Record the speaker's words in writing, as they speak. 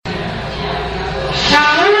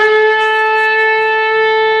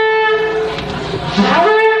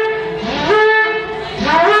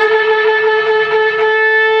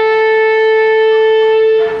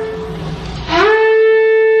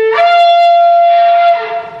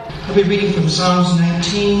I'll be reading from Psalms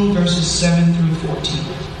 19, verses 7 through 14.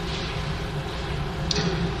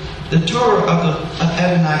 The Torah of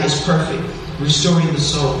Adonai is perfect, restoring the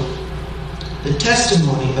soul. The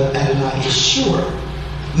testimony of Adonai is sure,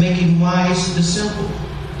 making wise the simple.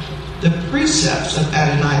 The precepts of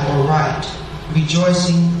Adonai are right,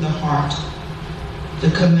 rejoicing the heart.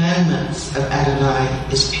 The commandments of Adonai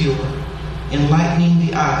is pure, enlightening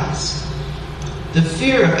the eyes. The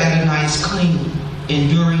fear of Adonai is clean,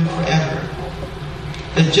 enduring forever.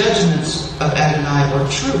 The judgments of Adonai are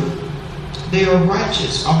true. They are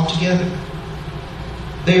righteous altogether.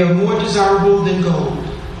 They are more desirable than gold,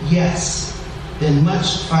 yes, than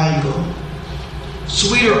much fine gold.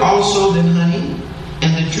 Sweeter also than honey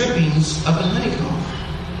and the drippings of the honeycomb.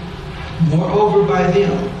 Moreover, by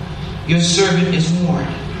them your servant is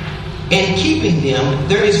warned. In keeping them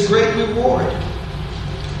there is great reward.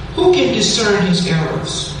 Who can discern his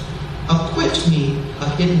errors? Acquit me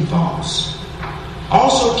of hidden faults.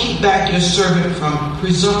 Also keep back your servant from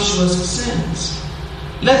presumptuous sins.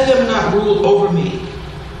 Let them not rule over me.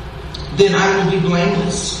 Then I will be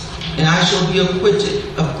blameless, and I shall be acquitted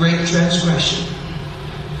of great transgression.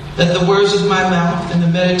 Let the words of my mouth and the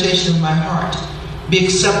meditation of my heart be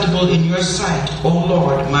acceptable in your sight, O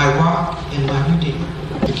Lord, my rock and my redeemer.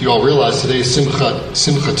 I think you all realize today is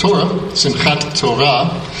Simchat Torah.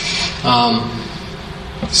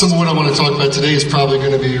 Some of what I want to talk about today is probably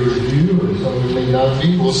going to be a review, or some of it may not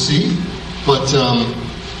be. We'll see. But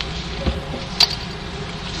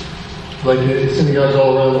like synagogues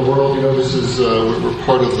all around the world, you know, this is we're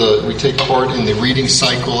part of we take part in the reading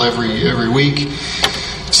cycle every week.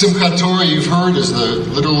 Simchat Torah, you've heard, is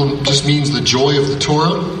just means the joy of the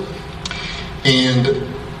Torah, and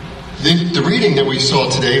the reading that we saw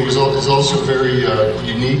today is also very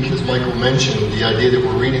unique, as Michael mentioned. The idea that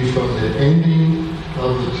we're reading from the ending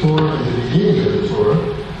of the Torah and the beginning of the Torah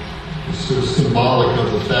is sort of symbolic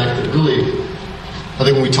of the fact that really, I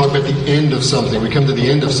think when we talk about the end of something, we come to the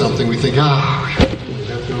end of something, we think,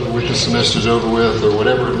 that's over with, the semester's over with, or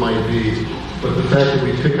whatever it might be. But the fact that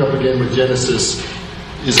we pick up again with Genesis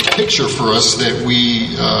is a picture for us that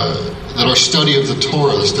that our study of the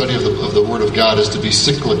Torah, the study of the Word of God, is to be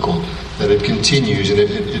cyclical, that it continues and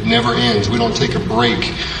it never ends. We don't take a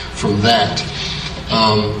break from that.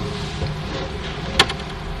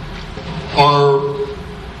 Our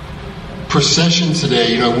procession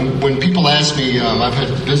today, you know, when people ask me, I've had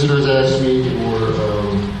visitors ask me, or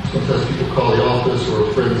sometimes people call the office, or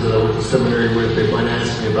friends that I went to seminary with, they might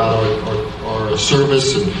ask me about our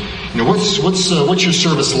service, and you know, what's your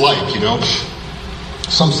service like? You know,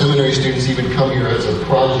 some seminary students even come here as a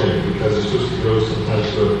project because they're supposed to go sometimes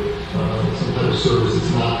to some type of service.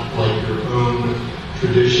 It's not like your own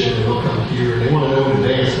tradition, and they'll come here and they want to know in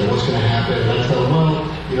advance what's going to happen. And I tell them, well,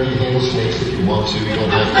 you know, you handle snakes if you want to. You don't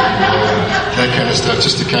have to, that kind of stuff,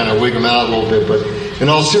 just to kind of wig them out a little bit. But in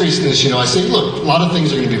all seriousness, you know, I say, look, a lot of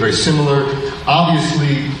things are going to be very similar.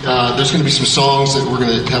 Obviously, there's going to be some songs that we're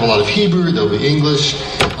going to have a lot of Hebrew. There'll be English.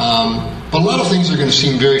 But a lot of things are going to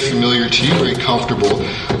seem very familiar to you, very comfortable.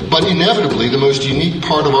 But inevitably, the most unique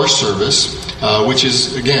part of our service, which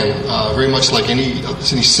is, again, very much like any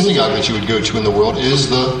synagogue that you would go to in the world, is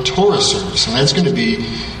the Torah service. And that's going to be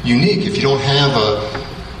unique. If you don't have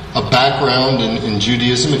a background in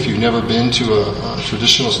Judaism, if you've never been to a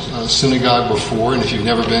traditional synagogue before, and if you've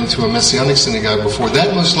never been to a Messianic synagogue before,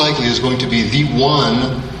 that most likely is going to be the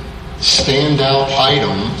one standout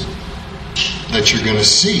item that you're going to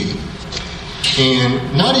see. And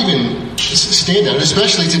not even stand out,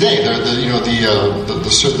 especially today.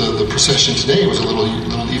 The procession today was a little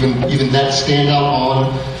even that stand out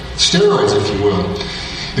on steroids, if you will.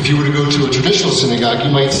 If you were to go to a traditional synagogue,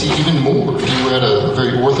 you might see even more. If you were at a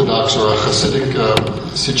very Orthodox or a Hasidic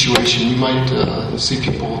situation, you might see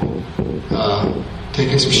people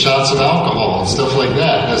taking some shots of alcohol and stuff like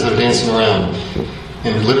that as they're dancing around,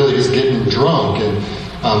 and literally just getting drunk. And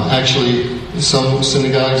actually, some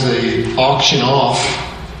synagogues, they auction off,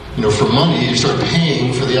 you know, for money. You start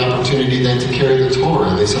paying for the opportunity then to carry the Torah,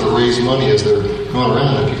 and they sort of raise money as they're going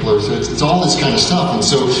around, and people are, so it's all this kind of stuff. And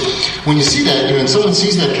so when you see that, you know, when someone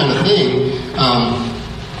sees that kind of thing,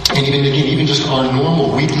 and even just our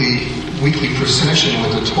normal weekly procession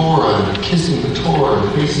with the Torah, and kissing the Torah,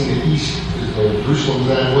 and facing the east, Jerusalem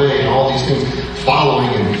that way, and all these things, following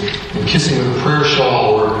and kissing with a prayer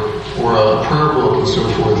shawl or a prayer book and so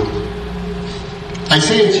forth. I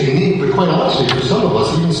say it's unique, but quite honestly, for some of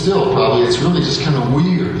us, even still, probably it's really just kind of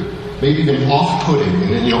weird, maybe even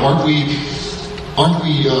off-putting. And you know, aren't we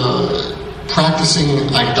practicing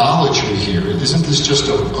idolatry here? Isn't this just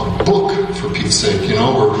a book, for Pete's sake? You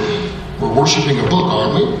know, we're worshiping a book,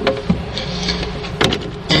 aren't we?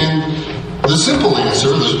 And simple answer,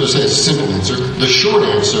 let's say a simple answer, the short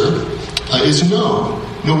answer is no.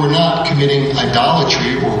 No, we're not committing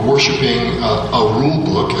idolatry or worshiping a rule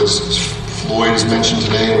book, as Floyd has mentioned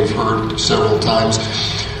today and we've heard several times.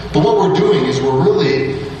 But what we're doing is we're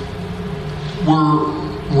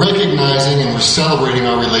recognizing and we're celebrating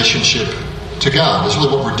our relationship to God. That's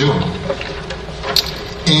really what we're doing.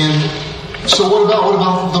 And so what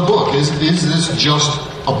about the book? Is this just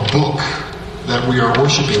a book that we are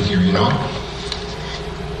worshiping here, you know?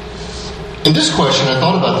 And this question I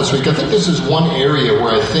thought about this week. I think this is one area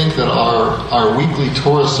where I think that our weekly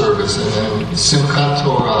Torah service and Simchat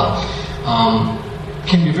Torah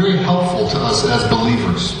can be very helpful to us as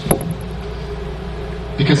believers.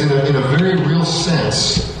 Because in a very real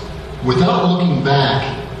sense, without looking back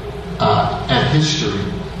at history,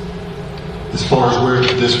 as far as where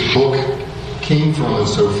this book came from and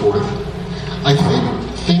so forth, I think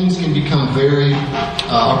things can become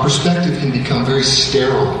our perspective can become very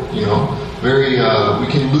sterile, you know, we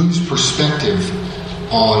can lose perspective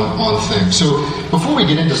on things. So before we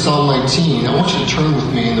get into Psalm 19, I want you to turn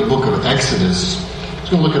with me in the book of Exodus. I'm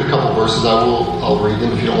just going to look at a couple verses. I'll read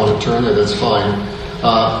them. If you don't want to turn there, that's fine.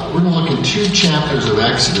 We're going to look in 2 chapters of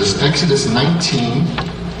Exodus, Exodus 19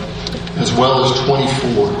 as well as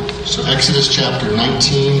 24. So Exodus chapter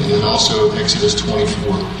 19 and then also Exodus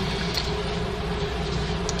 24.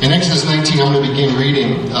 In Exodus 19, I'm going to begin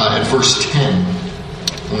reading at verse 10.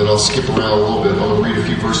 And then I'll skip around a little bit. I'm going to read a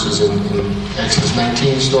few verses in Exodus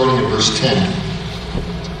 19, starting at verse 10.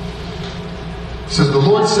 It says, "The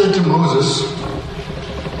Lord said to Moses,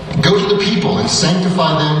 'Go to the people and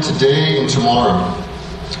sanctify them today and tomorrow.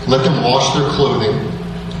 Let them wash their clothing.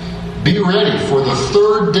 Be ready for the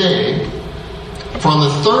 3rd day. For on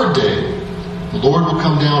the 3rd day, the Lord will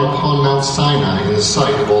come down upon Mount Sinai in the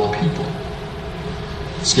sight of all the people.'"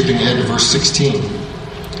 Skipping ahead to verse 16.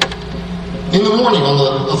 "In the morning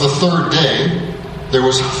of the 3rd day, there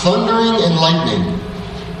was thundering and lightning.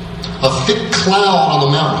 A thick cloud on the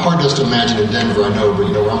mountain." Hard just to imagine in Denver, I know, but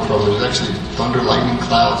you know where I'm from, there's actually thunder, lightning,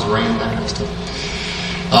 clouds, rain, that kind of stuff.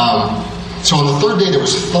 So on the 3rd day, there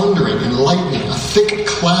was thundering and lightning, a thick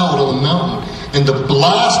cloud on the mountain, and the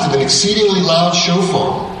blast of an exceedingly loud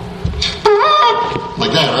shofar.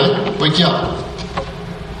 Like that, right? Wake you up.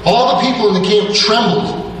 All the people in the camp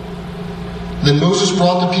trembled. Then Moses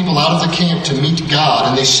brought the people out of the camp to meet God,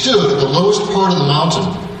 and they stood at the lowest part of the mountain.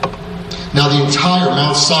 Now the entire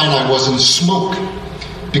Mount Sinai was in smoke,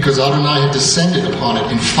 because Adonai had descended upon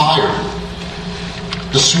it in fire.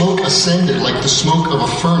 The smoke ascended like the smoke of a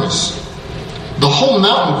furnace. The whole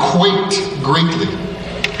mountain quaked greatly.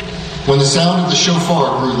 When the sound of the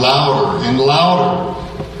shofar grew louder and louder,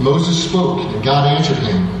 Moses spoke, and God answered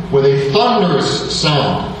him with a thunderous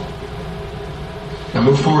sound. Now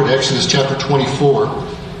move forward to Exodus chapter 24.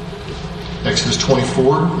 Exodus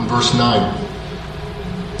 24 and verse 9.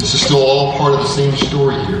 This is still all part of the same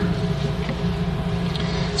story here.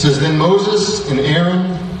 It says, "Then Moses and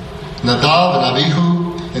Aaron, Nadab and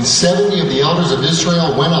Abihu, and 70 of the elders of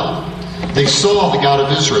Israel went up. They saw the God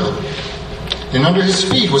of Israel. And under his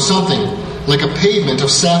feet was something like a pavement of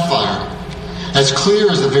sapphire, as clear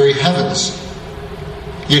as the very heavens.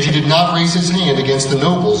 Yet he did not raise his hand against the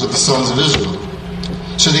nobles of the sons of Israel.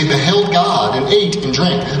 So they beheld God and ate and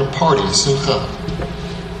drank. They had a party, a simcha.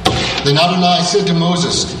 Then Adonai said to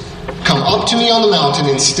Moses, 'Come up to me on the mountain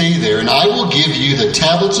and stay there, and I will give you the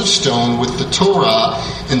tablets of stone with the Torah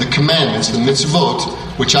and the commandments, the mitzvot,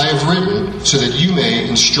 which I have written, so that you may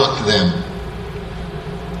instruct them.'"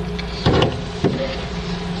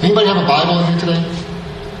 Anybody have a Bible in here today?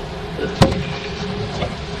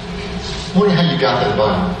 I wonder how you got that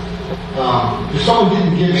Bible. If someone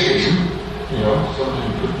didn't give it to you, someone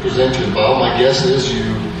didn't present you the Bible, my guess is you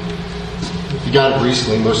got it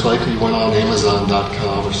recently. Most likely you went on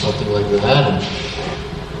Amazon.com or something like that.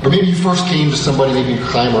 Or maybe you first came to somebody, maybe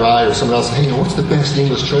Chaim or I or someone else, "Hey, what's the best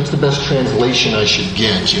what's the best translation I should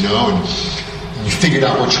get, And you figured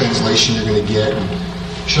out what translation you're going to get. And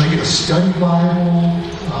should I get a study Bible?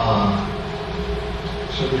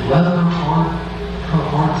 Should I get leather,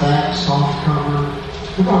 hardback, soft cover?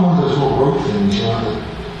 What about one of those little rope things, that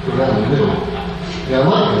go down the middle? Yeah, I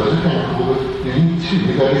like those. They're kind of cool, but you need 2.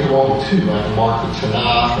 You got to get the one with 2. I can mark the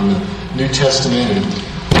Tanakh and the New Testament. And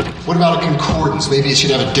what about a concordance? Maybe it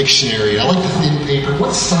should have a dictionary. I like the thin paper.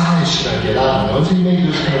 What size should I get? I don't know. So you make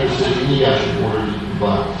those kind of decisions. You actually order you can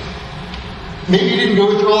buy. Maybe you didn't go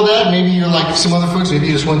through all that. Maybe you're like some other folks. Maybe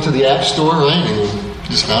you just went to the app store, right? And you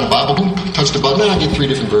just found a Bible, boom, touched a button, and I get 3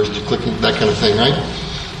 different versions. You click that kind of thing, right?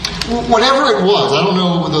 Whatever it was, I don't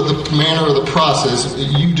know the manner or the process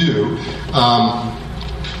you do.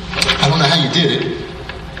 I don't know how you did it.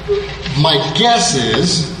 My guess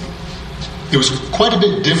is it was quite a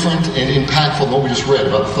bit different and impactful than what we just read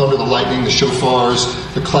about the thunder, the lightning, the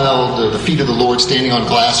shofars, the cloud, the feet of the Lord standing on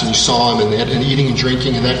glass and you saw him, and eating and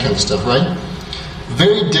drinking and that kind of stuff, right?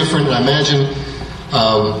 Very different, and I imagine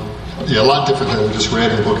a lot different than we just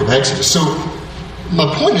read in the book of Exodus. So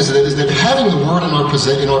my point is that having the Word in our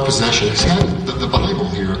possession, is having the Bible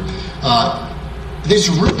here,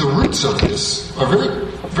 the roots of this are very,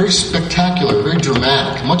 very spectacular, very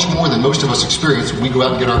dramatic, much more than most of us experience when we go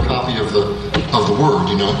out and get our copy of the Word,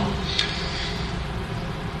 you know.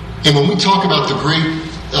 And when we talk about the great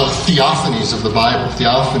theophanies of the Bible,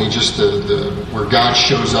 theophany, just where God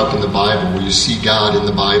shows up in the Bible, where you see God in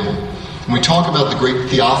the Bible. When we talk about the great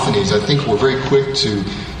theophanies, I think we're very quick to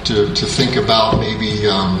think about maybe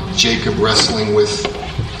Jacob wrestling with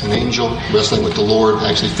an angel, wrestling with the Lord,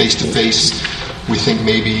 actually face to face. We think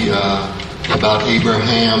maybe about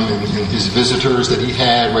Abraham and his visitors that he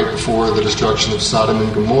had right before the destruction of Sodom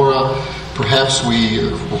and Gomorrah. Perhaps we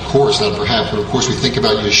think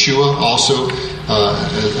about Yeshua also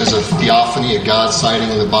as a theophany, a God sighting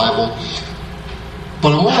in the Bible.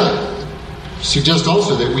 But I want to suggest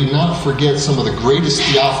also that we not forget some of the greatest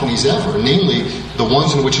theophanies ever, namely the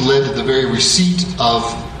ones in which led to the very receipt of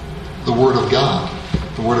the Word of God.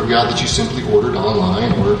 The Word of God that you simply ordered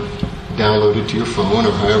online or downloaded to your phone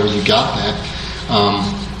or however you got that.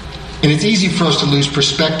 And it's easy for us to lose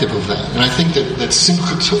perspective of that. And I think that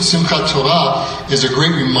Simchat Torah is a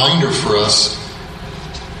great reminder for us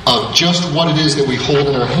of just what it is that we hold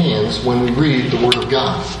in our hands when we read the Word of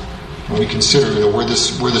God. When we consider where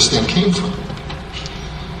this thing came from.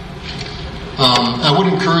 I would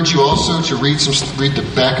encourage you also to read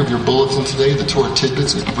the back of your bulletin today, the Torah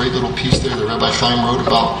Tidbits. It's a great little piece there that Rabbi Chaim wrote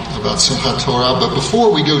about Simchat Torah. But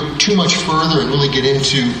before we go too much further and really get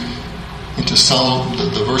into Psalm,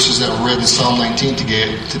 the verses that were read in Psalm 19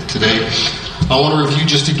 today, I want to review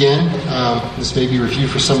just again. This may be a review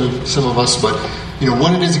for some of us, but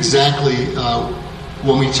what it is exactly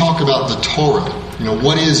when we talk about the Torah.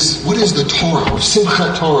 What is the Torah, or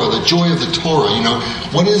Simchat Torah, the joy of the Torah?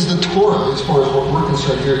 What is the Torah as far as what we're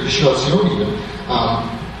concerned here at Yeshua Tzion even?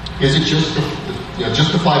 Is it just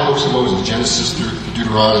the 5 books of Moses, Genesis through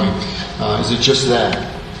Deuteronomy? Is it just that?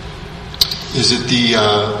 Is it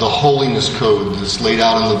the holiness code that's laid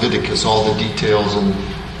out in Leviticus, all the details and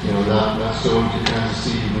not sewing 2 kinds of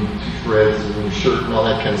seed and 2 threads and a shirt and all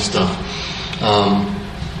that kind of stuff?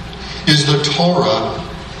 Is the Torah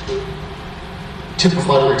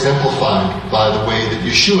typified or exemplified by the way that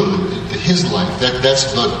Yeshua lived, his life?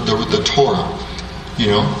 That's the Torah.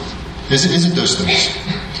 Is it those things?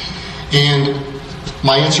 And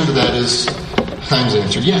my answer to that is Chaim's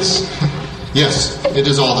answer. Yes. Yes, it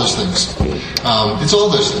is all those things. It's all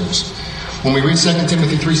those things. When we read 2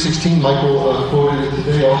 Timothy 3:16, Michael quoted it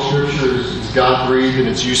today, all Scripture is God-breathed and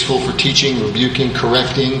it's useful for teaching, rebuking,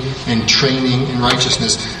 correcting, and training in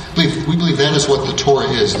righteousness. We believe that is what the Torah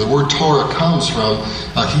is. The word Torah comes from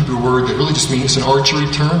a Hebrew word that really just means, it's an archery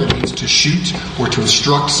term. It means to shoot or to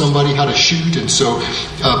instruct somebody how to shoot. And so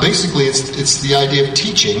basically it's the idea of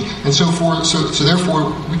teaching. And so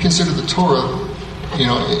therefore we consider the Torah,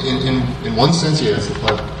 in one sense, it's the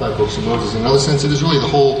 5 books of Moses. In another sense, it is really the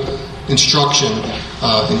whole instruction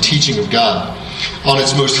and teaching of God. On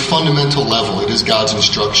its most fundamental level, it is God's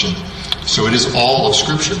instruction. So it is all of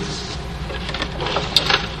Scripture.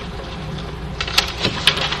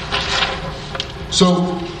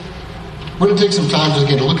 So we're going to take some time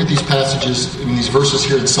again to look at these passages, these verses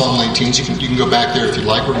here in Psalm 19. So you can go back there if you'd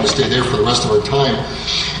like. We're going to stay there for the rest of our time.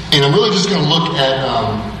 And I'm really just going to look at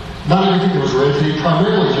not everything that was read today,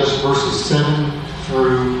 primarily just verses 7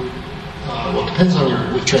 through, it depends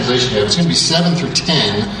on what translation you have. It's going to be 7 through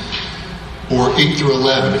 10 or 8 through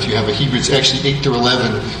 11 if you have a Hebrew. It's actually 8 through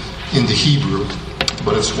 11 in the Hebrew.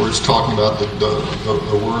 But it's where it's talking about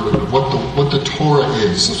the word of what the Torah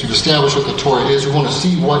is. Since we've established what the Torah is, we want to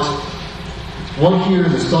see what here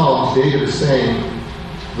in the Psalms David is saying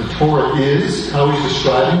the Torah is, how he's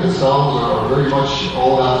describing. The Psalms are very much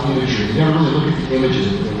all about imagery. You never really look at the images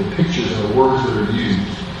and the pictures and the words that are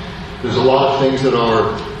used. There's a lot of things that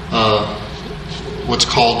are what's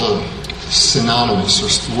called synonymous,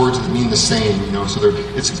 or words that mean the same. So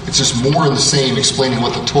it's just more in the same, explaining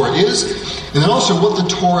what the Torah is. And then also what the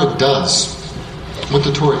Torah does. What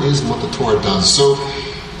the Torah is and what the Torah does. So,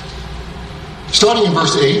 starting in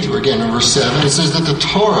verse 8, or again in verse 7, it says that the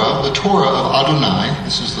Torah of Adonai,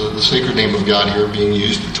 this is the sacred name of God here being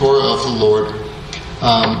used, the Torah of the Lord,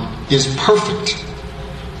 is perfect.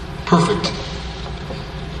 Perfect.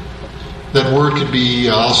 That word could be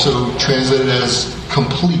also translated as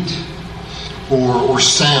complete, or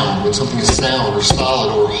sound, when something is sound or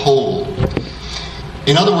solid or whole.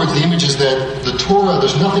 In other words, the image is that the Torah,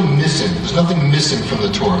 there's nothing missing. There's nothing missing from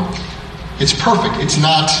the Torah. It's perfect. It's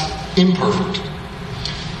not imperfect.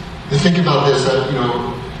 And think about this, I don't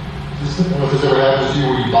know if this ever happens to you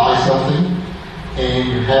where you buy something and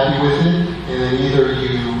you're happy with it, and then either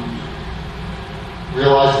you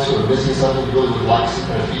realize it's sort of missing something, you really would like some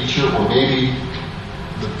kind of feature, or maybe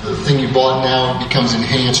the thing you bought now becomes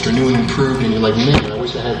enhanced or new and improved, and you're like, man, I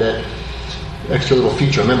wish I had that extra little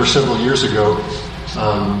feature. I remember several years ago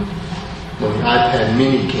when the iPad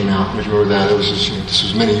Mini came out. If you remember that, this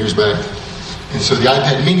was many years back. And so the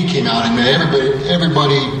iPad Mini came out, and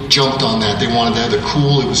everybody jumped on that. They wanted that. It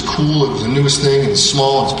was cool. It was the newest thing, and it's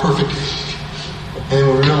small, and it's perfect. And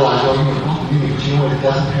we realized, well, Mini, but you know what? It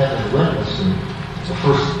doesn't have a retina screen. The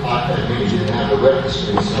first iPad Mini didn't have a retina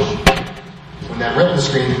screen, so when that retina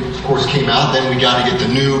screen, of course, came out, then we got to get the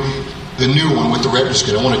new one with the retina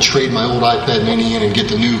screen. I want to trade my old iPad Mini in and get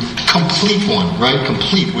the new complete one, right?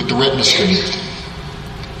 Complete with the retina screen.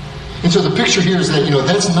 And so the picture here is that,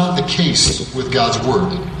 that's not the case with God's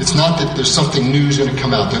Word. It's not that there's something new is going to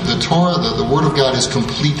come out. The Torah, the Word of God is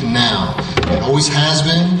complete now. It always has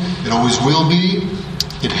been. It always will be.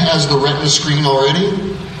 It has the retina screen already.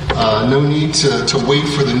 No need to wait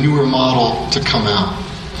for the newer model to come out.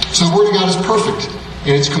 So the Word of God is perfect,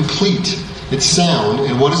 and it's complete. It's sound,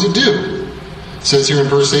 and what does it do? It says here in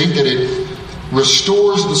verse 8 that it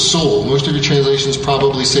restores the soul. Most of your translations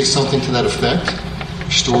probably say something to that effect.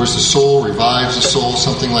 Restores the soul, revives the soul,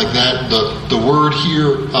 something like that. The word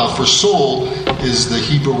here for soul is the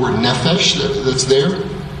Hebrew word nephesh that's there.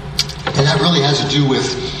 And that really has to do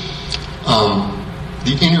with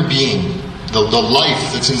the inner being, the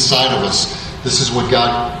life that's inside of us. This is what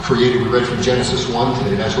God created. We read from Genesis 1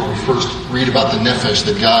 today. That's where we first read about the nephesh,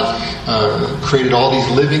 that God created all these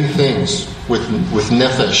living things with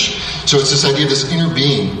nephesh. So it's this idea of this inner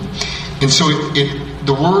being. And so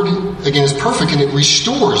the word, again, is perfect, and it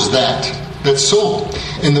restores that soul.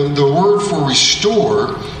 And the word for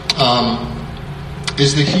restore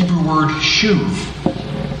is the Hebrew word shuv.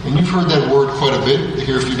 And you've heard that word quite a bit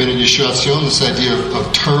here if you've been in Yeshivat Zion, this idea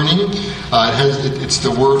of turning. It's the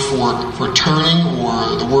word for turning,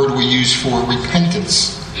 or the word we use for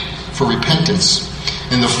repentance.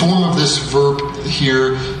 And the form of this verb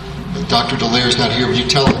here, Dr. Dallaire is not here, but you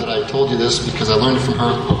tell her that I told you this because I learned it from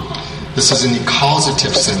her. This is in the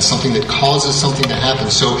causative sense, something that causes something to happen.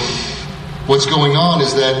 So what's going on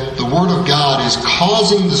is that the Word of God is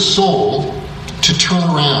causing the soul to turn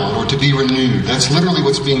around or to be renewed. That's literally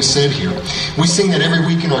what's being said here. We sing that every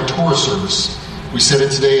week in our Torah service. We said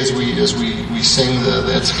it today as we sing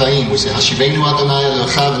the Etz Chaim. We say, Hashivenu Adonai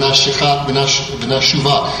Elocha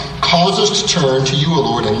v'nashuvah. Cause us to turn to you, O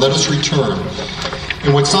Lord, and let us return.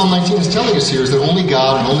 And what Psalm 19 is telling us here is that only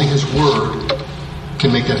God and only His Word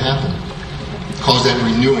can make that happen. Cause that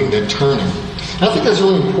renewing, that turning. And I think that's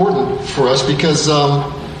really important for us because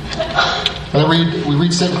when we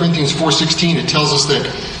read 2 Corinthians 4:16, it tells us that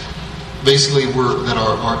basically that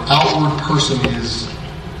our outward person is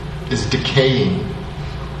decaying,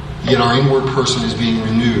 yet our inward person is being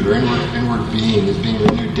renewed. Our inward being is being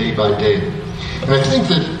renewed day by day. And I think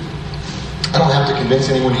that I don't have to convince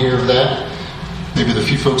anyone here of that. Maybe the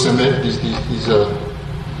few folks I met, these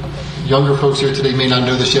younger folks here today may not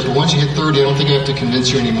know this yet, but once you hit 30, I don't think I have to convince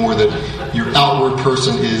you anymore that your outward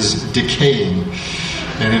person is decaying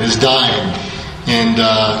and it is dying. And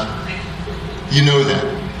you know that.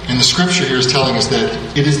 And the scripture here is telling us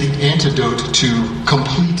that it is the antidote to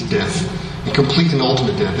complete death, and complete and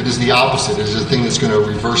ultimate death. It is the opposite. It is the thing that's going to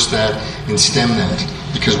reverse that and stem that.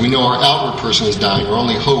 Because we know our outward person is dying. Our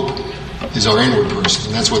only hope is our inward person.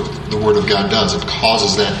 And that's what the Word of God does. It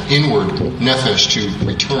causes that inward nephesh to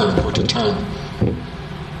return or to turn.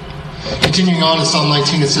 Continuing on in Psalm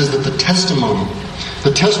 19, it says that the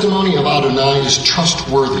testimony of Adonai is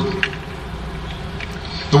trustworthy.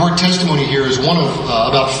 The word testimony here is one of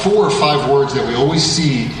about 4 or 5 words that we always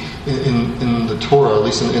see in the Torah, at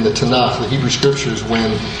least in the Tanakh, the Hebrew Scriptures,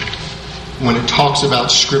 when it talks about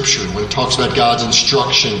Scripture, when it talks about God's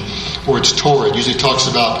instruction or its Torah. It usually talks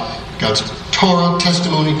about God's Torah,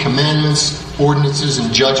 testimony, commandments, ordinances,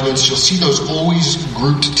 and judgments. You'll see those always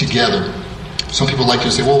grouped together. Some people like to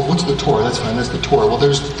say, well, what's the Torah? That's fine, that's the Torah. Well,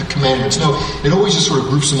 there's the commandments. No, it always just sort of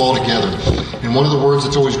groups them all together. And one of the words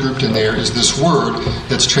that's always grouped in there is this word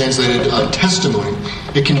that's translated testimony.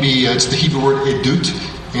 It can be, it's the Hebrew word edut,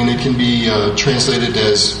 and it can be translated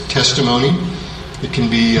as testimony. It can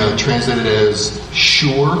be translated as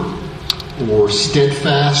sure, or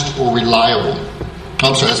steadfast, or reliable.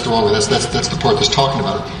 I'm sorry, that's the wrong way. That's the part that's talking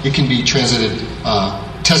about it. It can be translated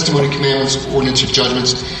testimony, commandments, ordinance, or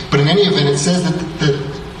judgments. But in any event, it says that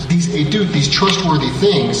these trustworthy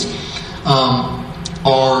things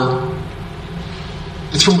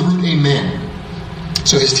it's from the root amen.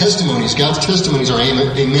 So his testimonies, God's testimonies are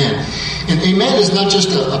amen. And amen is not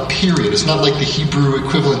just a period. It's not like the Hebrew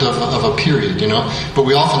equivalent of a period, But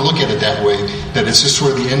we often look at it that way, that it's just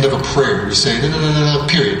sort of the end of a prayer. We say,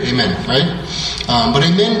 period, amen, right? But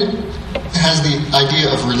amen has the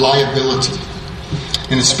idea of reliability.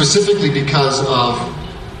 And it's specifically because of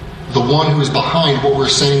the one who is behind what we're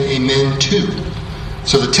saying amen to.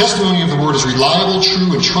 So the testimony of the word is reliable,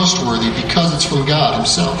 true, and trustworthy because it's from God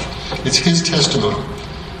himself. It's his testimony.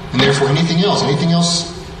 And therefore anything else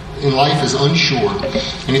in life is unsure.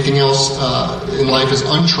 Anything else in life is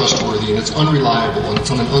untrustworthy, and it's unreliable, and it's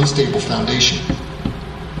on an unstable foundation.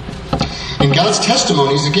 And God's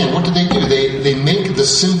testimonies, again, what do? They make the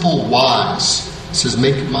simple wise. It says,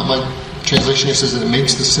 my translation here says that it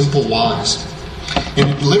makes the simple wise.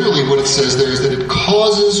 And literally what it says there is that it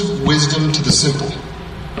causes wisdom to the simple.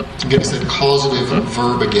 Again, it's that causative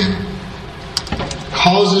verb again.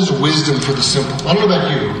 Causes wisdom for the simple. I don't know about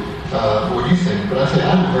you, what you think, but I think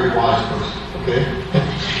I'm a very wise person, okay?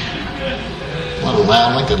 A lot of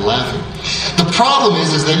I like that laughing. The problem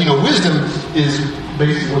is that, wisdom is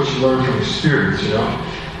basically what you learn from experience,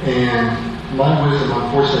 And my wisdom,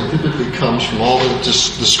 unfortunately, typically comes from all the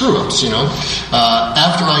screw-ups,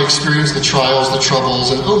 After I experience the trials, the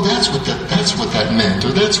troubles, and that's what that meant, or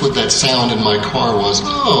that's what that sound in my car was.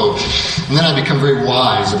 And then I become very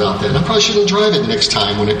wise about that. And I probably shouldn't drive it next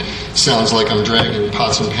time when it sounds like I'm dragging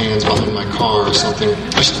pots and pans behind my car or something.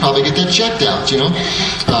 I should probably get that checked out,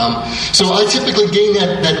 So I typically gain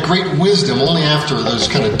that great wisdom only after those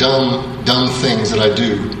kind of dumb things that I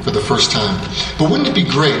do for the first time. But wouldn't it be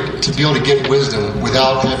great to be able to get wisdom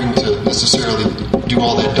without having to necessarily do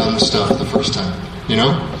all that dumb stuff the first time?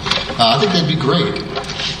 I think that'd be great.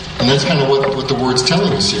 And that's kind of what the word's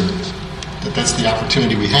telling us here. That's the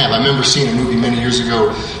opportunity we have. I remember seeing a movie many years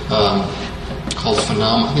ago called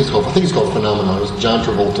Phenomenon. I think it's called Phenomenon. It was a John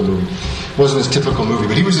Travolta movie. It wasn't his typical movie,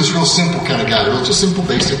 but he was this real simple kind of guy. Real just simple,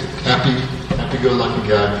 basic, happy-go-lucky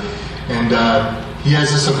guy. And he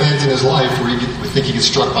has this event in his life where we think he gets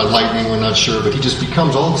struck by lightning. We're not sure, but he just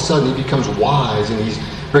becomes, all of a sudden, he becomes wise, and he's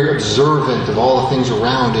very observant of all the things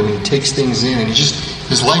around him. He takes things in, and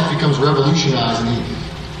his life becomes revolutionized, and he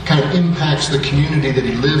kind of impacts the community that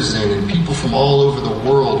he lives in, and people from all over the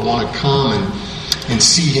world want to come and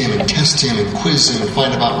see him and test him and quiz him and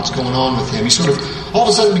find out what's going on with him. He sort of all of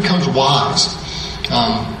a sudden becomes wise.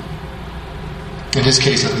 In his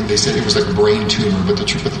case, I think they said it was like a brain tumor, but the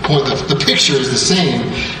point, the picture is the same.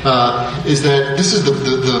 Is that this is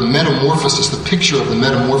the metamorphosis, the picture of the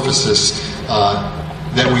metamorphosis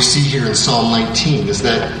that we see here in Psalm 19. Is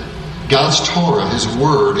that God's Torah, His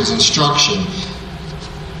Word, His instruction.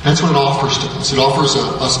 That's what it offers to us. It offers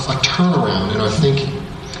us a turnaround in our thinking,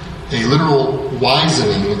 a literal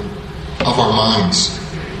wisening of our minds.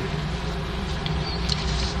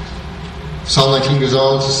 Psalm 19 goes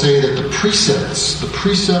on to say that the precepts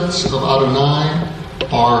of Adonai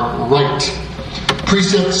are right.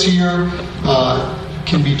 Precepts here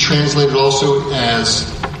can be translated also as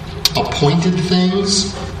appointed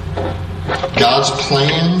things, God's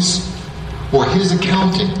plans, or His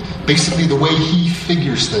accounting. Basically the way He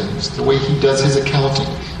figures things, the way He does His accounting.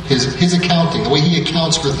 His accounting, the way He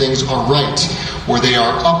accounts for things are right, or they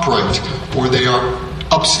are upright, or they are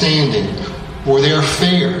upstanding, or they are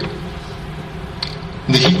fair.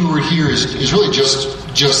 And the Hebrew word here is really just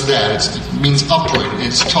that. It means upright.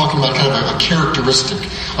 It's talking about kind of a characteristic,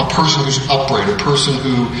 a person who's upright, a person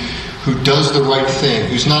who does the right thing,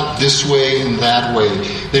 who's not this way and that way.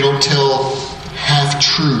 They don't tell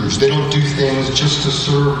half-truths. They don't do things just to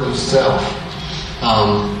serve themselves.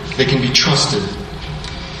 They can be trusted.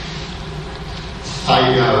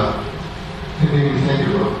 It made me think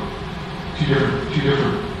of two different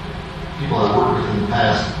people I worked with in the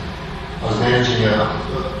past. I was managing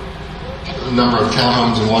a number of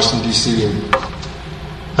townhomes in Washington, D.C., and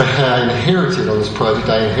I inherited on this project,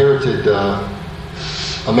 a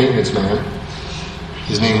maintenance man.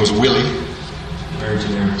 His name was Willie. Very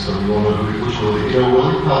generic, so we won't know which Willie.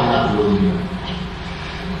 Willie? Probably not the Willie.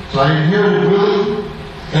 So I inherited Willie,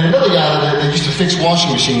 and another guy that used to fix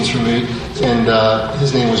washing machines for me, and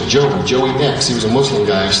his name was Joey X. He was a Muslim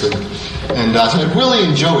guy, actually. And so I had Willie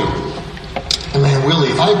and Joey. And man, Willie,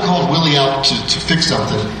 if I had called Willie out to fix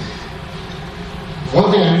something, one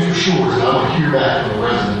thing I knew for sure is that I would hear back from the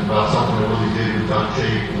resident about something that Willie did with duct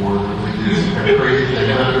tape, or that Willie did some kind of crazy thing.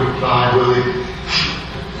 And I'd go, "Bye, Willie."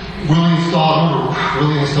 Willie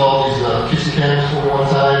installed these kitchen cabinets for me one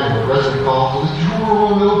time, and the resident called, well, the drawer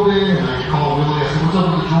won't open. And I called Willie. I said, what's up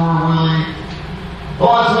with the drawer, Willie?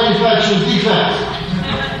 Oh, that's a manufacturer's defect.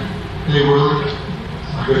 Hey, Willie.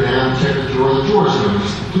 I go down and check the drawer. The drawer's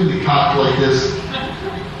just completely cocked like this.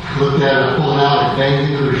 I looked at it, I pulled it out, and banged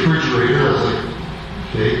into the refrigerator. I was like,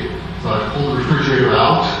 okay. So I pulled the refrigerator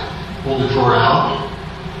out, pulled the drawer out,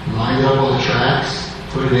 lined it up on the tracks,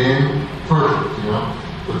 put it in. Perfect,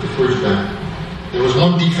 put the fridge back. There was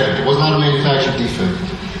one defect. It was not a manufactured defect.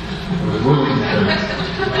 It was Willie defect.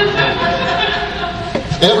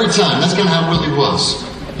 Every time. That's kind of how Willie was.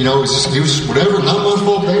 He was whatever, not my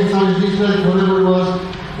fault, manufactured defect, whatever it was.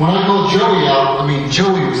 When I called Joey out,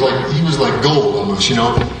 Joey was like gold almost,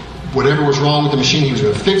 Whatever was wrong with the machine, he was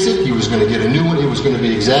going to fix it. He was going to get a new one. It was going to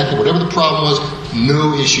be exactly whatever the problem was.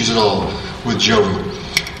 No issues at all with Joey,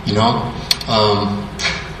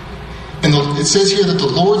 And it says here that the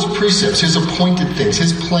Lord's precepts, His appointed things,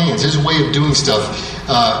 His plans, His way of doing stuff,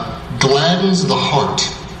 gladdens the heart.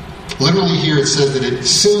 Literally here it says that it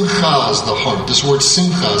simchas the heart. This word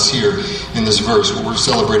simchas here in this verse, what we're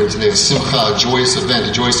celebrating today, is simcha, a joyous event,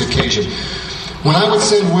 a joyous occasion. When I would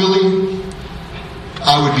send Willie,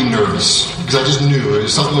 I would be nervous because I just knew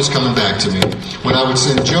something was coming back to me. When I would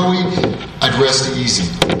send Joey, I'd rest easy.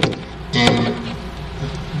 And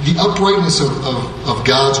the uprightness of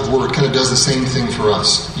God's Word kind of does the same thing for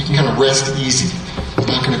us. You can kind of rest easy. There's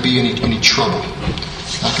not going to be any trouble.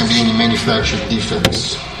 Not going to be any manufactured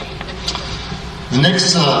defects. The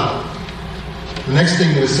next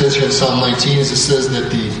thing that it says here in Psalm 19 is it says that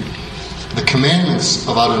the commandments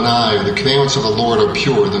of Adonai, or the commandments of the Lord are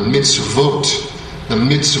pure. The mitzvot,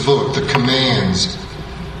 the commands.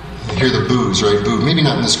 You hear the boos, right? Boo. Maybe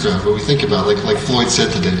not in this crowd, but we think about it, like Floyd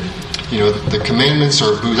said today. The commandments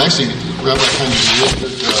are boos. Actually, Rabbi kind of the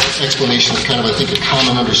explanation is kind of, I think, a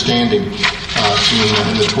common understanding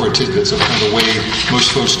in the Torah tidbits of kind of the way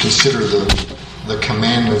most folks consider the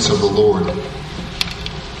commandments of the Lord.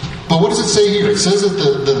 But what does it say here? It says that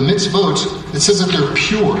the mitzvot, it says that they're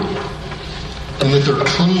pure and that they're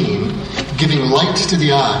clean, giving light to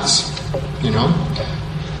the eyes.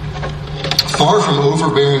 Far from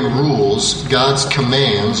overbearing rules, God's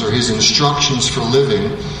commands or His instructions for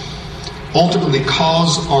living ultimately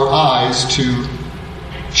cause our eyes to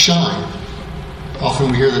shine.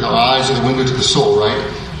 Often we hear that our eyes are the window to the soul, right?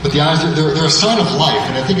 But the eyes, they're a sign of life.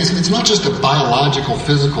 And I think it's not just a biological,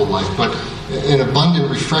 physical life, but an abundant,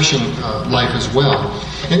 refreshing life as well.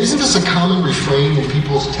 And isn't this a common refrain in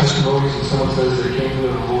people's testimonies when someone says they came to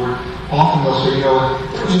know the Lord? Often they'll say, there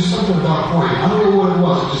was just something about Corey. I don't know what it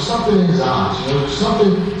was. Just something in his eyes.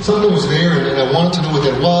 Something was there, and I wanted to know what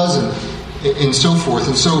that was, and so forth.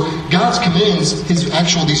 And so God's commands, these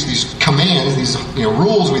commands, these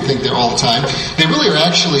rules we think they're all the time, they really are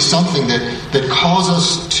actually something that cause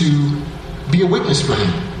us to be a witness for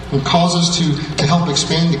Him and cause us to help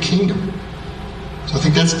expand the kingdom. So I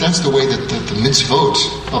think that's the way that the mitzvot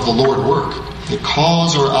of the Lord work. They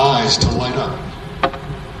cause our eyes to light up.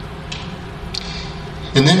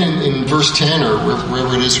 And then in verse 10, or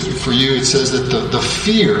wherever it is for you, it says that the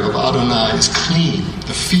fear of Adonai is clean.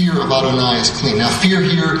 The fear of Adonai is clean. Now, fear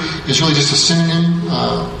here is really just a synonym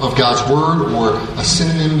of God's Word, or a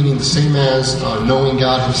synonym meaning the same as knowing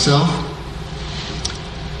God Himself.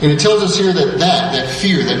 And it tells us here that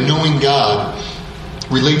fear, that knowing God,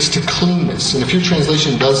 relates to cleanness. And if your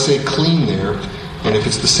translation does say clean there, and if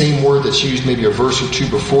it's the same word that's used maybe a verse or two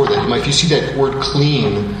before that, if you see that word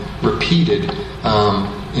clean repeated,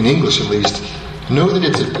 in English at least, know that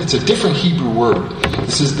it's a different Hebrew word.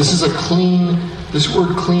 This is a clean. This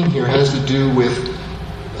word clean here has to do with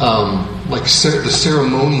the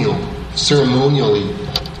ceremonially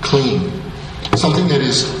clean. Something that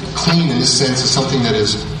is clean in this sense is something that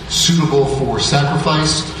is suitable for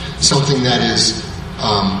sacrifice, something that is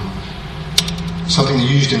something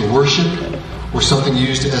used in worship, or something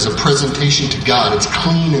used as a presentation to God. It's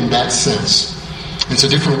clean in that sense. It's a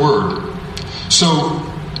different word. So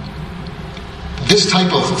this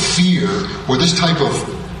type of fear, or this type of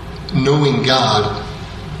knowing God,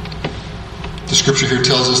 the scripture here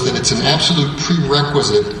tells us that it's an absolute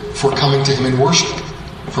prerequisite for coming to Him in worship,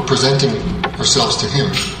 for presenting ourselves to Him.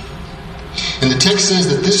 And the text says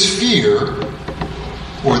that this fear,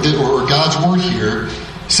 or God's word here,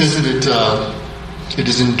 says that it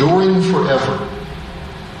is enduring forever.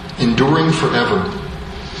 Enduring forever.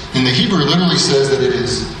 And the Hebrew literally says that it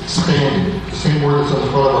is standing. The same word that's on the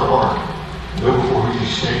front of our ark. Know before when you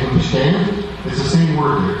stand, it's the same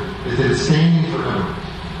word there. It's standing forever.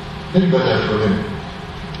 Think about that for a minute.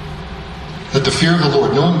 That the fear of the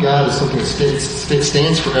Lord, knowing God, is something that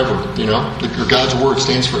stands forever, or God's word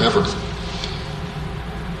stands forever.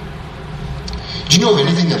 Do you know of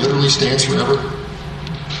anything that literally stands forever?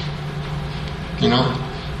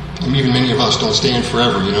 Even many of us don't stand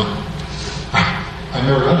forever, I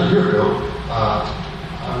remember about a year ago,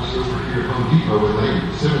 I was over here at Home Depot with a lady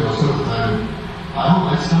sitting on some of the time.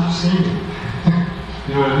 I stopped standing.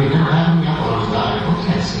 You know what I mean? It never happened to me. I thought I was dying. Oh,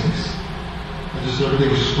 that stinks. Everything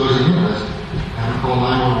was just closing in. I had to call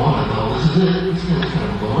 911. I thought, this is it. This is kind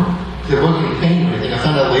of a bummer. There wasn't any pain or anything. I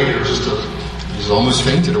found out later it was almost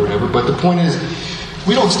fainted or whatever. But the point is,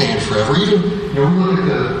 we don't stand forever. Even, we look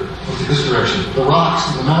at this direction. The rocks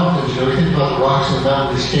and the mountains, we think about the rocks and the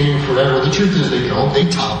mountains standing forever. The truth is they don't. They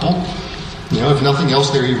topple. If nothing else,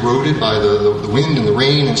 they're eroded by the wind and the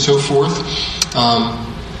rain and so forth.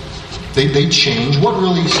 They change. What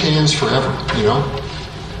really stands forever,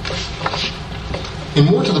 And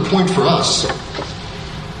more to the point for us,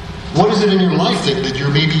 what is it in your life that you're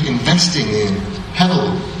maybe investing in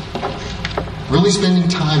heavily? Really spending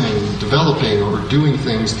time in developing or doing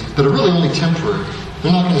things that are really only temporary.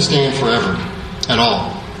 They're not going to stand forever at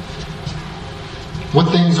all. What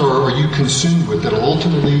things are you consumed with that will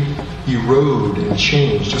ultimately erode and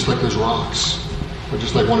change, just like those rocks? Or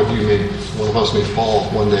just like one of us may fall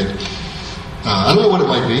one day. I don't know what it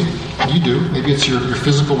might be. You do. Maybe it's your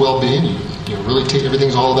physical well-being. You really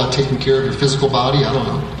everything's all about taking care of your physical body. I don't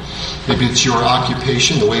know. Maybe it's your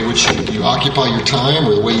occupation, the way in which you occupy your time,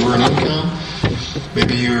 or the way you earn income.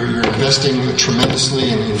 Maybe you're investing tremendously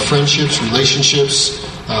in friendships, relationships.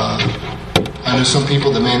 I know some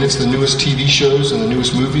people that, it's the newest TV shows and the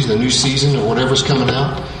newest movies, the new season or whatever's coming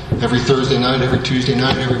out. Every Thursday night, every Tuesday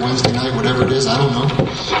night, every Wednesday night, whatever it is, I don't know.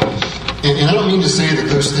 And I don't mean to say that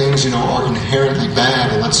those things, are inherently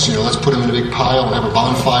bad and let's put them in a big pile and have a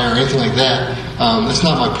bonfire or anything like that. That's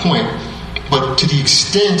not my point. But to the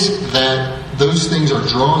extent that those things are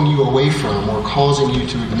drawing you away from or causing you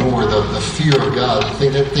to ignore the fear of God,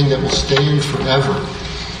 that thing that will stand forever,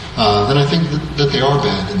 then I think that they are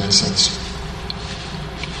bad in that sense.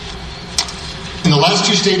 In the last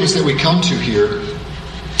two statements that we come to here,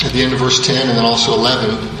 at the end of verse 10 and then also 11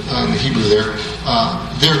 in the Hebrew there,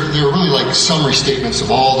 they're really like summary statements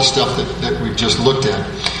of all the stuff that we've just looked at.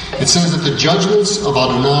 It says that the judgments of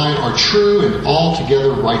Adonai are true and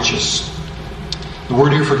altogether righteous. The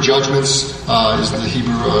word here for judgments is the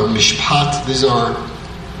Hebrew mishpat. These are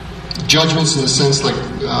judgments in the sense like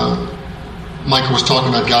Michael was talking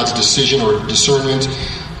about God's decision or discernment.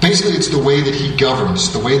 Basically, it's the way that He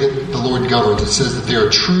governs, the way that the Lord governs. It says that they are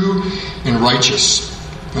true and righteous.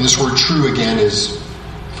 And this word true, again, is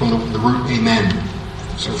from the root amen.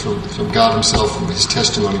 So from God Himself, from His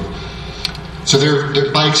testimony. So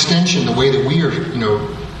they're by extension, the way that we are,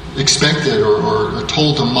 expected or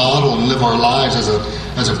told to model and live our lives as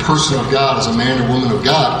a person of God, as a man or woman of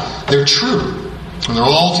God, they're true. And they're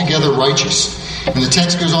altogether righteous. And the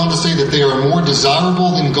text goes on to say that they are more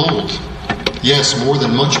desirable than gold. Yes, more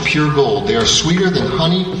than much pure gold. They are sweeter than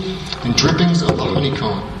honey and drippings of the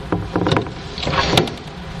honeycomb.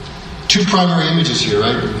 Two primary images here,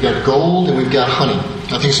 right? We've got gold and we've got honey.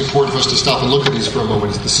 I think it's important for us to stop and look at these for a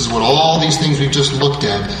moment. This is what all these things we've just looked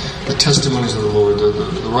at, the testimonies of the Lord,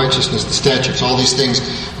 the righteousness, the statutes, all these things,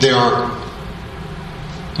 they are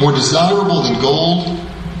more desirable than gold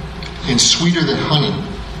and sweeter than honey.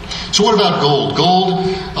 So what about gold? Gold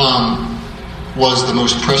was the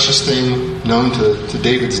most precious thing known to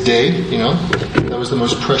David's day, That was the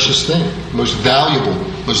most precious thing, most valuable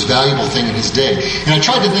thing in his day. And I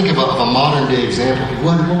tried to think of a modern day example.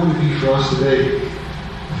 What would it be for us today?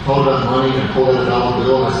 I thought about money and I pulled out a dollar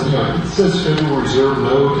bill and I said, it says Federal Reserve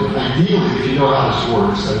note, and ideally, if you know how this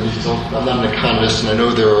works, I'm not an economist and I know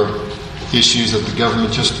there are issues that the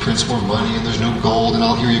government just prints more money and there's no gold, and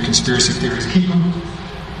I'll hear you conspiracy theories. Keep them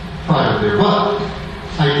private there. But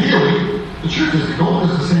ideally, the truth is, the gold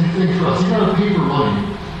is the same thing for us. You got a paper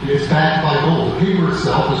money, it's backed by gold. The paper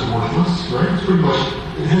itself is worthless, right? It's pretty much,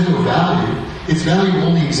 it has no value. Its value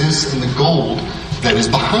only exists in the gold that is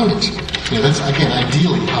behind it. That's, again,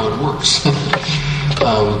 ideally how it works.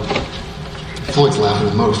 Floyd's laughing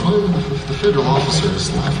the most. Well, the federal officer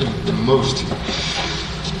is laughing the most.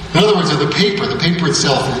 In other words, the paper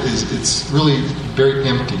itself it's really very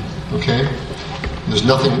empty, okay? There's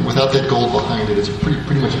nothing, without that gold behind it, it's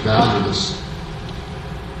pretty much valueless.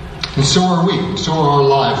 And so are we. So are our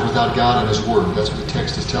lives without God and His Word. That's what the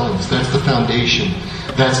text is telling us. That's the foundation.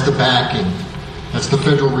 That's the backing. That's the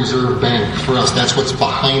Federal Reserve Bank for us. That's what's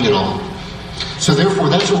behind it all. So therefore,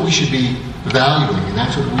 that's what we should be valuing, and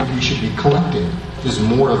that's what we should be collecting, is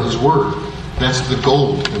more of His Word. That's the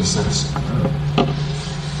gold, in a sense.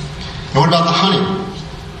 And what about the honey?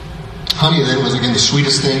 Honey then was again the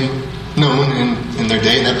sweetest thing known in their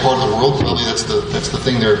day in that part of the world. Probably that's the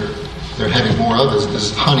thing they're having more of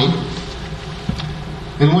is honey.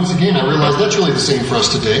 And once again, I realize that's really the same for us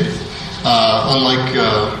today. Unlike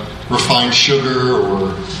refined sugar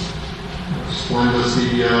or Splenda,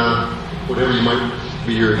 stevia, whatever you might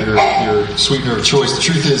be your sweetener of choice. The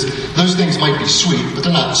truth is, those things might be sweet, but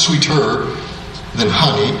they're not sweeter than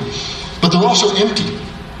honey. But they're also empty.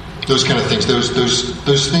 Those kind of things. Those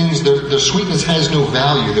things. Their sweetness has no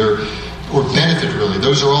value. Or benefit really.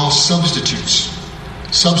 Those are all substitutes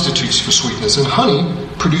for sweetness. And honey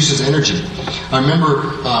produces energy. I remember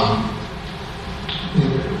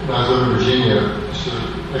when I was living in Virginia,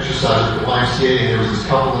 exercising at the YMCA, and there was this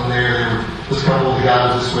couple in there. This couple of the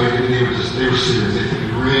guys this way, they were serious. They took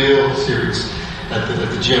it real serious at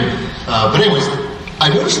the gym. But anyways, I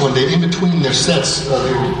noticed one day in between their sets,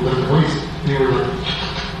 they were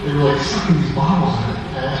like sucking these bottles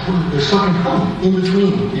and they're sucking honey in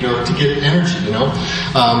between, to get energy, It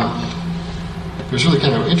was really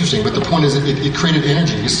kind of interesting, but the point is it created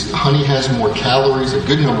energy. Because honey has more calories, a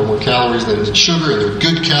good number more calories than sugar, and they're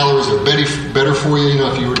good calories. They're better for you.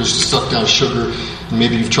 If you were just to suck down sugar, and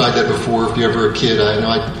maybe you've tried that before. If you're ever a kid, I know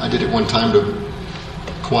I did it one time to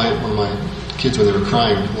quiet one of my kids when they were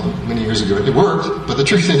crying many years ago. It worked, but the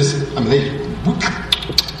truth is, they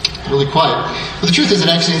really quiet. But the truth is, it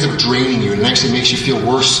actually ends up draining you, and it actually makes you feel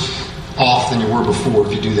worse off than you were before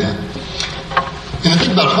if you do that. And the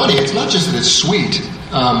thing about honey, it's not just that it's sweet,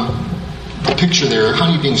 the picture there,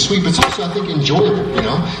 honey being sweet, but it's also, I think, enjoyable,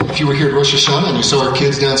 If you were here at Rosh Hashanah and you saw our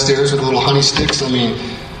kids downstairs with little honey sticks,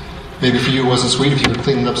 maybe for you it wasn't sweet if you were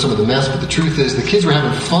cleaning up some of the mess, but the truth is the kids were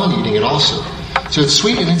having fun eating it also. So it's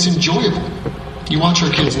sweet and it's enjoyable. You watch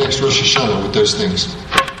our kids next Rosh Hashanah with those things.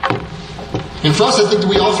 And for us, I think that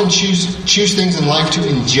we often choose things in life to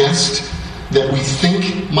ingest that we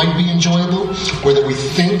think might be enjoyable or that we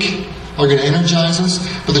think are going to energize us,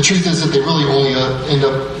 but the truth is that they really only end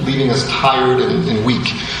up leaving us tired and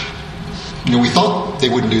weak. We thought they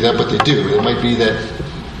wouldn't do that, but they do. It might be that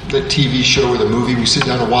TV show or the movie we sit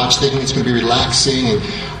down to watch, thinking it's going to be relaxing,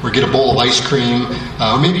 or get a bowl of ice cream,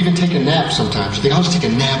 or maybe even take a nap sometimes. You think, I'll just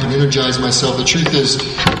take a nap and energize myself. The truth is,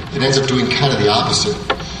 it ends up doing kind of the opposite.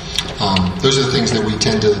 Those are the things that we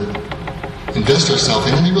tend to invest ourselves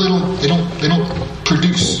in, and they really don't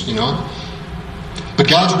produce, But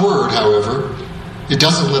God's Word, however, it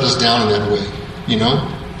doesn't let us down in that way,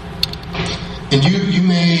 And you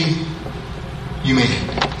may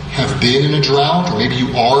have been in a drought, or maybe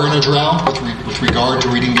you are in a drought with regard to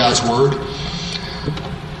reading God's Word.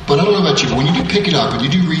 But I don't know about you, but when you do pick it up and you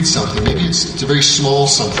do read something, maybe it's a very small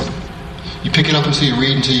something. You pick it up until you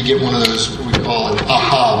get one of those, what we call an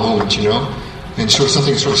aha moment, and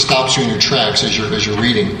something sort of stops you in your tracks as you're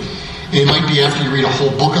reading. It might be after you read a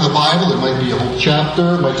whole book of the Bible. It might be a whole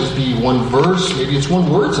chapter. It might just be one verse. Maybe it's one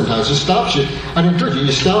word sometimes. It just stops you. I'd encourage you.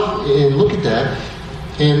 You stop and look at that,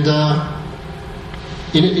 and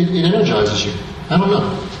it energizes you. I don't know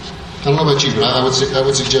about you, but I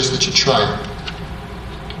would suggest that you try it.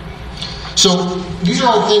 So these are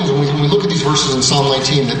all things when we look at these verses in Psalm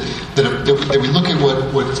 19 that we look at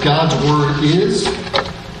what God's Word is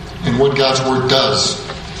and what God's Word does.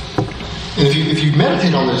 And if you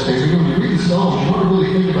meditate on those things, when you read the Psalms, you want to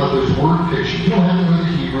really think about those word pictures. You don't have to know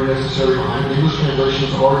the Hebrew necessarily behind it. English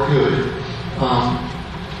translations are good.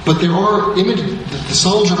 But there are the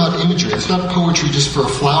Psalms are about imagery. It's not poetry just for a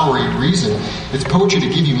flowery reason. It's poetry to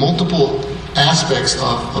give you multiple aspects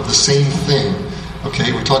of the same thing.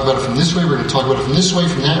 Okay, we talk about it from this way, we're going to talk about it from this way,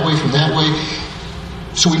 from that way, from that way.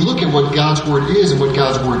 So we look at what God's Word is and what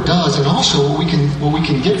God's Word does, and also what we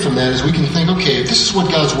can get from that is we can think, okay, if this is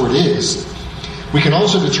what God's Word is, we can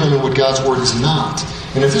also determine what God's Word is not.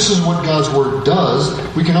 And if this is what God's Word does,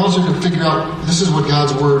 we can also figure out this is what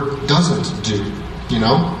God's Word doesn't do.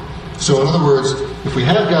 So in other words, if we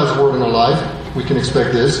have God's Word in our life, we can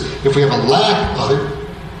expect this. If we have a lack of it,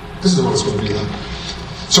 this is what it's going to be like.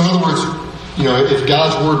 So in other words, if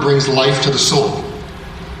God's Word brings life to the soul,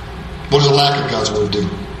 what does a lack of God's Word do?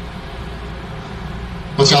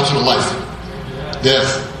 What's the opposite of life?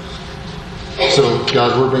 Death. So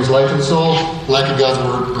God's Word brings life to the soul. Lack of God's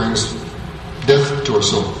Word brings death to our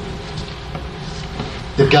soul.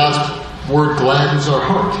 If God's Word gladdens our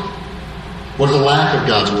heart, what does the lack of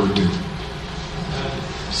God's Word do?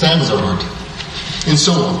 Saddens our heart. And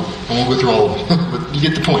so on. I won't go through all of them, but you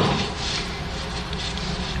get the point.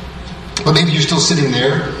 But maybe you're still sitting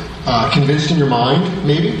there, convinced in your mind,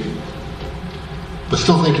 maybe, but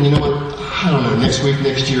still thinking, you know what, I don't know, next week,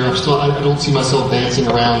 next year, I don't see myself dancing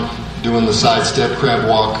around doing the sidestep crab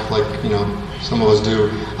walk like, Some of us do.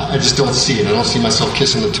 I just don't see it. I don't see myself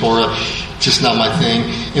kissing the Torah. Just not my thing.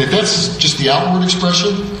 And if that's just the outward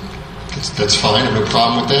expression, that's fine. I have no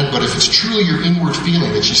problem with that. But if it's truly your inward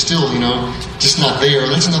feeling that you're still, just not there,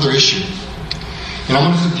 that's another issue. And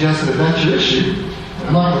I'm going to suggest that if that's your issue, and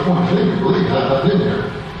I'm not going to point a finger, believe me, I've been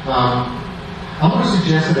there. I'm going to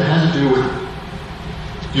suggest that it has to do with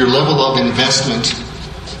your level of investment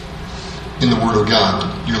in the Word of God,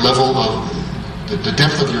 your level of the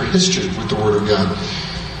depth of your history with the Word of God,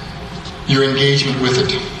 your engagement with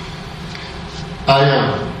it.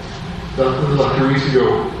 About 3 weeks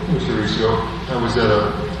ago,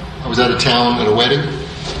 I was at a town at a wedding,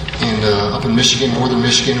 and up in Michigan, northern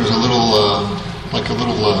Michigan, there was a little what do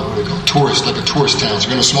they call it? Tourist town. So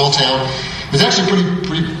we're in a small town. It was actually a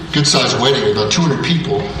pretty good sized wedding, about 200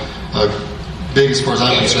 people, big as far as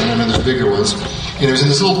I'm concerned. I know there's bigger ones. And it was in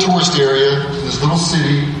this little tourist area, in this little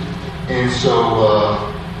city, and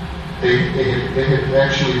so they had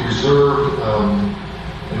actually reserved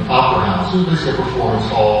an opera house. It was basically a performance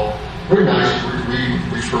hall. Very nice,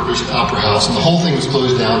 refurbished opera house, and the whole thing was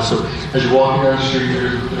closed down. So as you're walking down the street,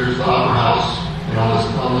 there's the opera house, and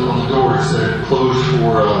on the door it said "closed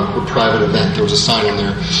for private event." There was a sign on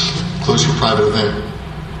there, "Closed for private event,"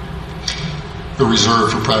 or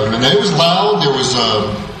 "reserved for private event." Now it was loud. There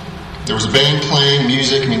was a band playing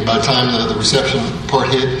music. I mean, by the time the reception part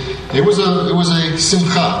hit, it was a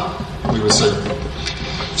simcha, we would say.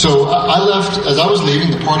 So I left. As I was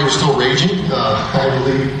leaving, the party was still raging. I had to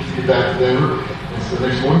leave to get back to Denver. And so the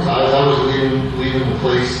next morning, as I was leaving the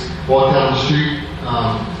place, walked down the street.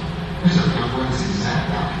 There's a this exact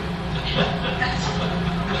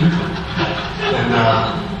and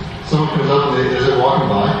someone comes up and as they're walking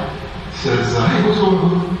by, says, "Hey,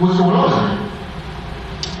 what's going on there?"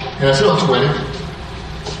 And I said, "Oh, it's a wedding."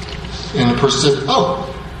 And the person said, "Oh."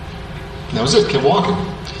 And that was it. Kept walking.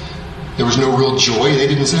 There was no real joy. They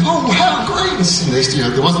didn't say, "Oh, wow, great!" And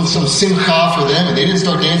there wasn't some simcha for them, and they didn't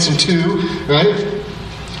start dancing too, right?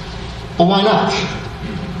 Well, why not?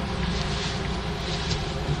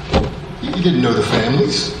 You didn't know the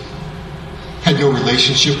families, had no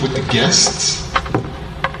relationship with the guests,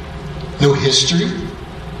 no history,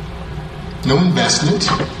 no investment.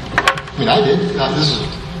 I mean, I did. This is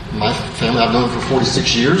my family. I've known them for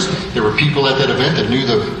 46 years. There were people at that event that knew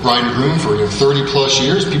the bride and groom for 30 plus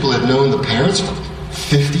years. People that had known the parents for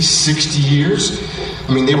 50, 60 years.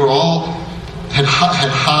 I mean, they were all had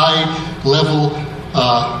high level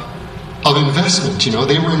of investment.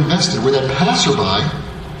 They were invested. Where that passerby,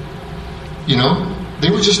 they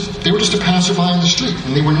were just a passerby in the street,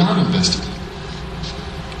 and they were not invested.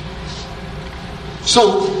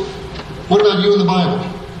 So, what about you in the Bible?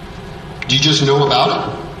 Do you just know about it?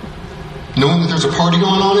 Knowing that there's a party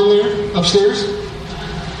going on in there upstairs?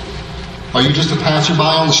 Are you just a passerby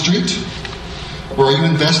on the street? Or are you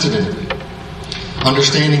invested in it?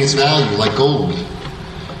 Understanding its value like gold.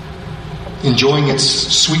 Enjoying its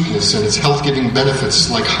sweetness and its health-giving benefits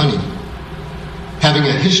like honey. Having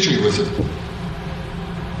a history with it.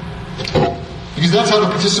 Because that's how to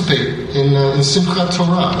participate in Simchat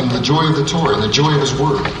Torah, in the joy of the Torah, in the joy of His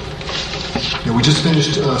Word. We just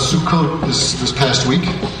finished Sukkot this past week.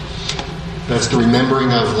 That's the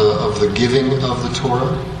remembering of the giving of the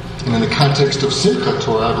Torah. And in the context of Simchat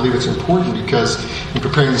Torah, I believe it's important because in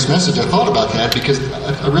preparing this message, I thought about that because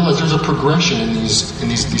I realized there's a progression in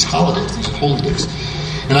these holidays, these holy days.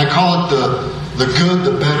 And I call it the good,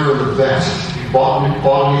 the better, and the best. If you bought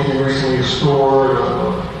anything recently in a store,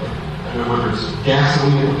 I don't know whether it's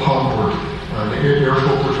gasoline at the pump or an air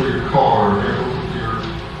filter for your car, an air filter for your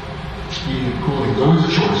heating and cooling. There's always a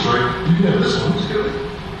choice, right? You can have this one, it's good.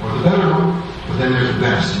 Or the better one, but then there's the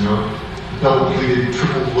best, double pleated,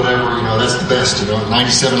 triple whatever, that's the best,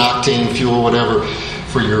 97 octane fuel, whatever,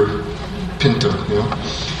 for your Pinto,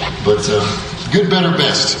 But good, better,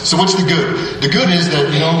 best. So what's the good? The good is that,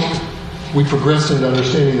 we progress into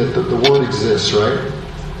understanding that the Word exists, right?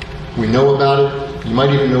 We know about it. You might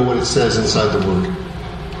even know what it says inside the Word.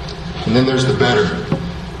 And then there's the better.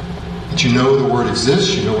 That you know the Word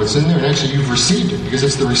exists, you know what's in there, and actually you've received it, because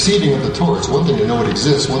it's the receiving of the Torah. It's one thing to know it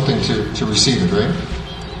exists, one thing to receive it, right?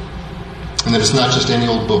 And that it's not just any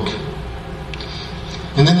old book.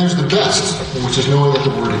 And then there's the best, which is knowing that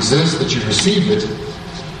the Word exists, that you've received it,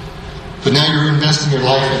 but now you're investing your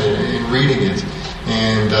life in it, and reading it,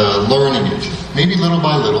 and learning it, maybe little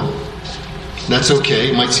by little. That's okay.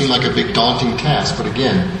 It might seem like a big daunting task, but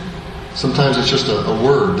again, sometimes it's just a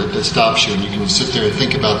word that stops you, and you can sit there and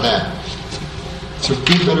think about that. So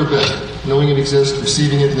good, better, better. Knowing it exists,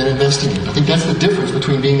 receiving it, and then investing in it. I think that's the difference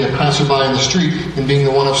between being a passerby on the street and being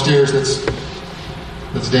the one upstairs that's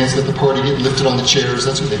Let's dance at the party, get lifted on the chairs.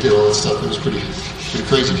 That's what they did, all that stuff. It was pretty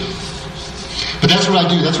crazy. But that's what I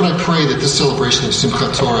do. That's what I pray that this celebration of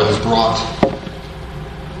Simchat Torah has brought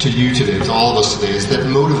to you today, to all of us today, is that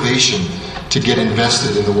motivation to get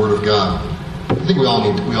invested in the Word of God. I think we all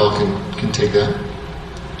can take that.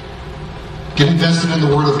 Get invested in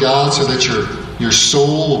the Word of God so that your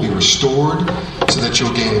soul will be restored, so that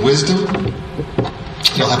you'll gain wisdom,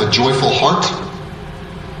 you'll have a joyful heart,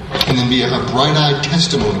 and then be a bright-eyed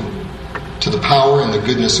testimony to the power and the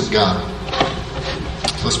goodness of God.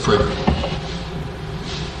 Let's pray.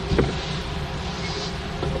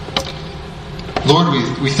 Lord,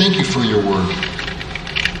 we thank you for your word.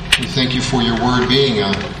 We thank you for your word being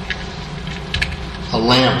a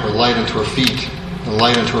lamp or light unto our feet, a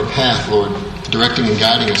light unto our path, Lord, directing and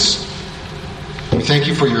guiding us. We thank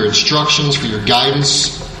you for your instructions, for your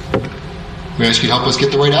guidance. We ask you to help us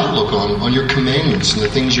get the right outlook on your commandments and the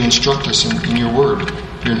things you instruct us in your word,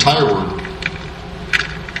 your entire word.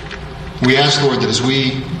 We ask, Lord, that as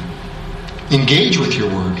we engage with your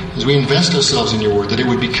word, as we invest ourselves in your word, that it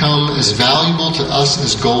would become as valuable to us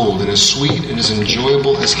as gold and as sweet and as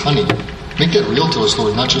enjoyable as honey. Make that real to us,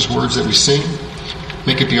 Lord, not just words that we sing.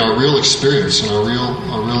 Make it be our real experience and our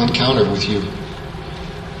real encounter with you.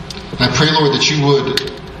 And I pray, Lord, that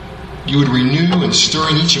you would renew and stir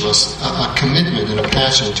in each of us a commitment and a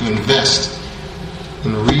passion to invest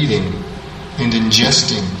in reading and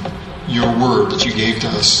ingesting your word that you gave to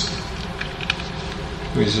us.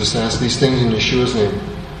 We just ask these things in Yeshua's name.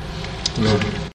 Amen.